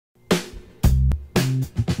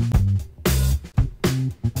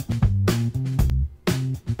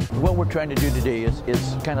What we're trying to do today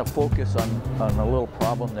is kind of focus on a little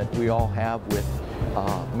problem that we all have with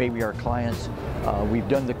maybe our clients. We've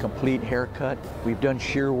done the complete haircut, we've done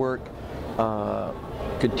shear work,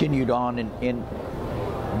 continued on, and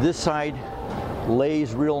this side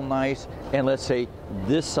lays real nice, and let's say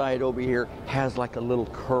this side over here has like a little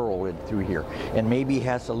curl in through here, and maybe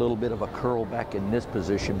has a little bit of a curl back in this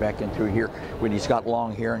position, back in through here, when he's got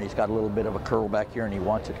long hair and he's got a little bit of a curl back here and he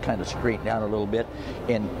wants it kind of straightened out a little bit,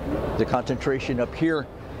 and the concentration up here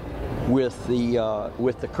with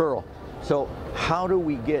the curl. So how do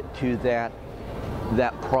we get to that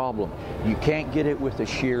problem? You can't get it with a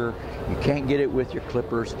shear, you can't get it with your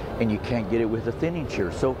clippers, and you can't get it with a thinning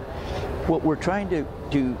shear. So what we're trying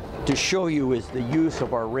to show you is the use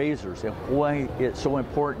of our razors and why it's so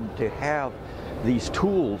important to have these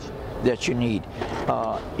tools that you need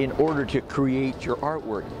in order to create your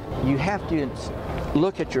artwork. You have to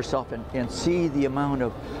look at yourself and see the amount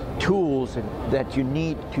of tools that you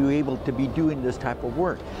need to be able to be doing this type of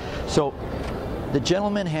work. So the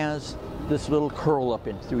gentleman has this little curl up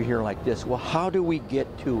in through here like this. Well, how do we get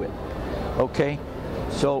to it? Okay,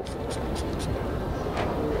 so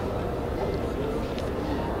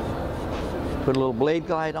put a little blade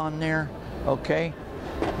glide on there. Okay,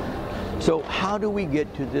 so how do we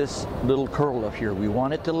get to this little curl up here? We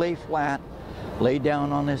want it to lay flat, lay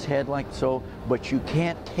down on his head like so, but you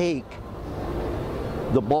can't take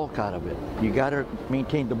the bulk out of it. You got to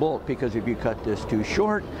maintain the bulk, because if you cut this too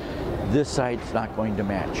short, this side's not going to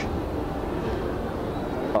match.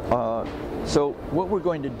 So what we're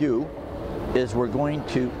going to do is we're going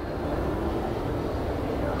to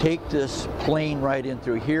take this plane right in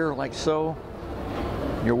through here like so.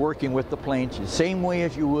 You're working with the planes the same way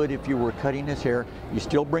as you would if you were cutting his hair. You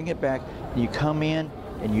still bring it back, you come in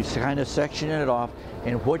and you kind of section it off,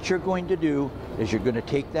 and what you're going to do is you're going to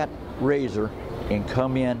take that razor and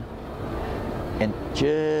come in and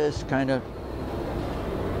just kind of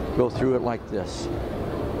go through it like this.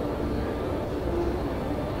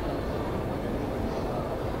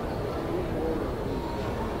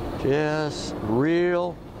 Just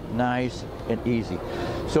real nice and easy.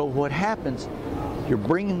 So what happens, you're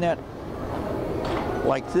bringing that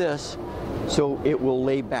like this so it will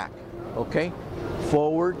lay back, okay?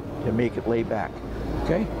 Forward to make it lay back,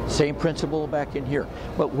 okay? Same principle back in here.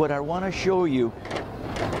 But what I want to show you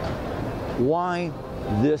why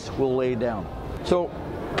this will lay down. So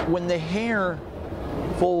when the hair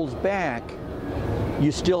folds back,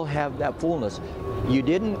 you still have that fullness. You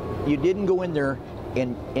didn't go in there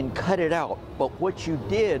and cut it out, but what you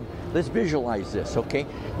did, let's visualize this, okay?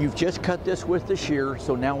 You've just cut this with the shear,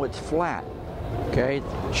 so now it's flat, okay?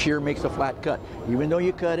 Shear makes a flat cut. Even though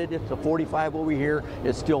you cut it, it's a 45 over here,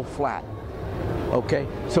 it's still flat, okay?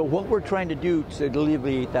 So what we're trying to do to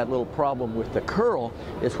alleviate that little problem with the curl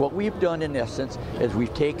is what we've done in essence is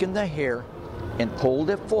we've taken the hair and pulled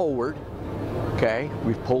it forward, okay?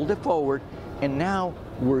 We've pulled it forward, and now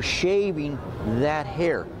we're shaving that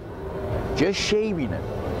hair. Just shaving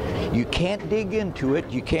it. You can't dig into it.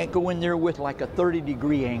 You can't go in there with like a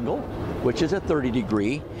 30-degree angle, which is a 30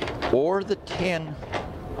 degree, or the 10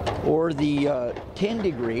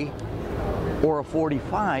 degree, or a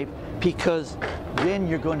 45, because then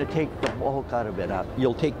you're going to take the bulk out of it.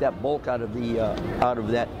 You'll take that bulk out of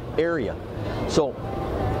that area. So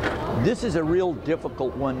this is a real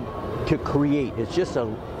difficult one to create. It's just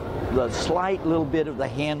the slight little bit of the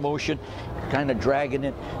hand motion, kind of dragging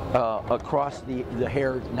it across the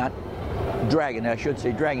hair, not dragging, I should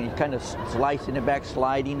say dragging, you're kind of slicing it back,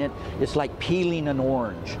 sliding it. It's like peeling an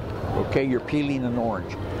orange, okay? You're peeling an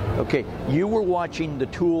orange. Okay, you were watching the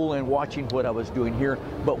tool and watching what I was doing here,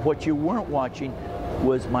 but what you weren't watching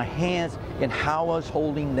was my hands and how I was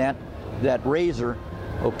holding that razor,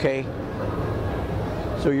 okay?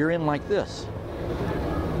 So you're in like this.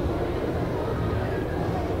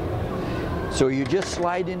 So you're just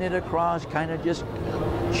sliding it across, kind of just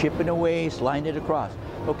chipping away, sliding it across.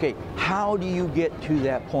 Okay, how do you get to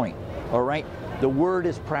that point? All right, the word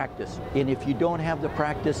is practice. And if you don't have the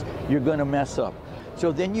practice, you're gonna mess up.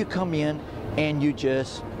 So then you come in and you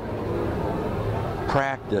just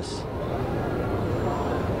practice.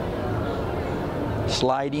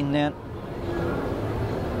 Sliding that.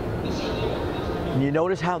 And you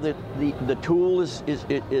notice how the tool is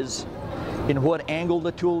in what angle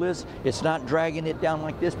the tool is. It's not dragging it down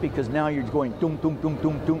like this, because now you're going doom, doom, doom,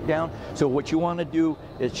 doom, doom down. So what you want to do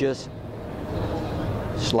is just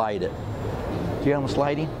slide it. See how I'm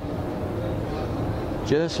sliding?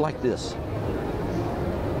 Just like this.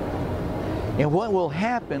 And what will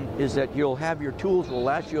happen is that you'll have your tools will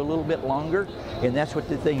last you a little bit longer, and that's what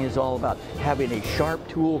the thing is all about, having a sharp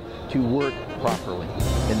tool to work properly.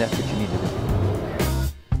 And that's what you need to do.